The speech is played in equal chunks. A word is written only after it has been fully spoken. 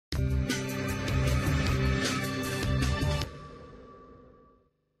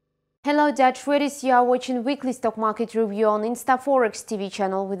Hello dear traders, you are watching weekly stock market review on InstаФорекс TV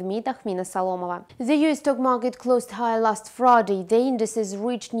channel with me, Tahmina Salomova. The US stock market closed high last Friday. The indices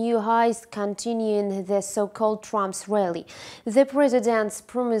reached new highs, continuing the so-called Trump's rally. The president's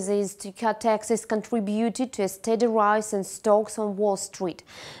promises to cut taxes contributed to a steady rise in stocks on Wall Street.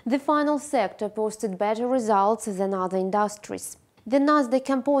 The final sector posted better results than other industries. The Nasdaq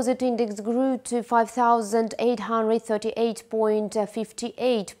Composite Index grew to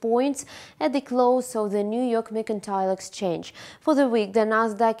 5,838.58 points at the close of the New York Mercantile Exchange. For the week, the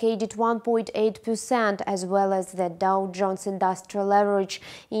Nasdaq added 1.8%, as well as the Dow Jones Industrial Average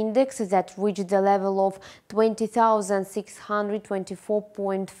Index that reached the level of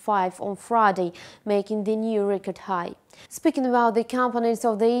 20,624.5 on Friday, making the new record high. Speaking about the companies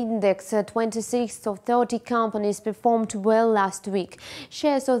of the index, 26 of 30 companies performed well last week.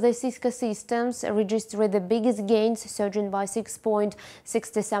 Shares of the Cisco Systems registered the biggest gains, surging by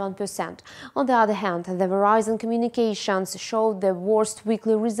 6.67%. On the other hand, the Verizon Communications showed the worst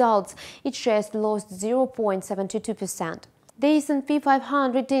weekly results. Its shares lost 0.72%. The S&P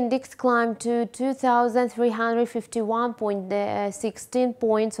 500 index climbed to 2,351.16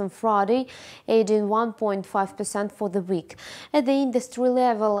 points on Friday, adding 1.5% for the week. At the industry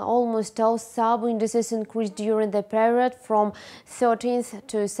level, almost all sub-indices increased during the period from 13th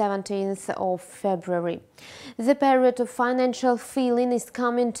to 17th of February. The period of financial feeling is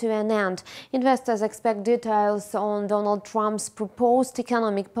coming to an end. Investors expect details on Donald Trump's proposed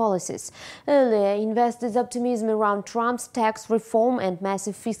economic policies. Earlier, investors' optimism around Trump's tax reform and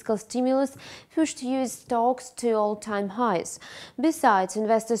massive fiscal stimulus pushed US stocks to all-time highs. Besides,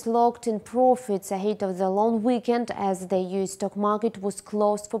 investors locked in profits ahead of the long weekend as the US stock market was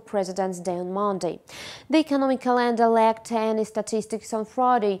closed for President's Day on Monday. The economic calendar lacked any statistics on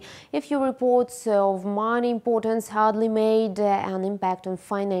Friday. A few reports of minor importance hardly made an impact on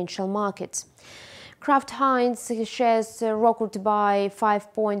financial markets. Kraft Heinz shares rocketed by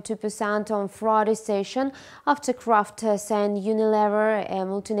 5.2% on Friday's session after Kraft said Unilever, a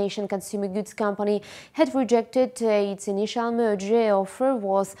multinational consumer goods company, had rejected its initial merger offer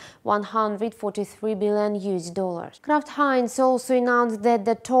worth $143 billion. Kraft Heinz also announced that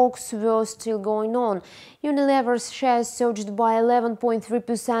the talks were still going on. Unilever's shares surged by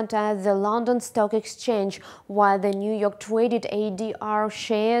 11.3% at the London Stock Exchange, while the New York traded ADR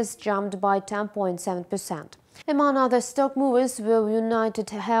shares jumped by 10.7%. Among other stock movers were United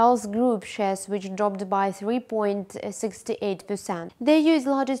Health Group shares, which dropped by 3.68%. The US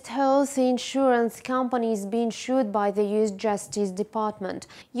largest health insurance company is being sued by the US Justice Department.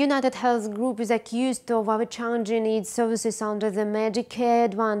 United Health Group is accused of overcharging its services under the Medicare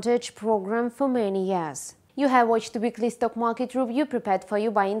Advantage program for many years. You have watched the weekly stock market review prepared for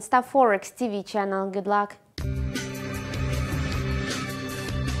you by InstаФорекс TV channel. Good luck!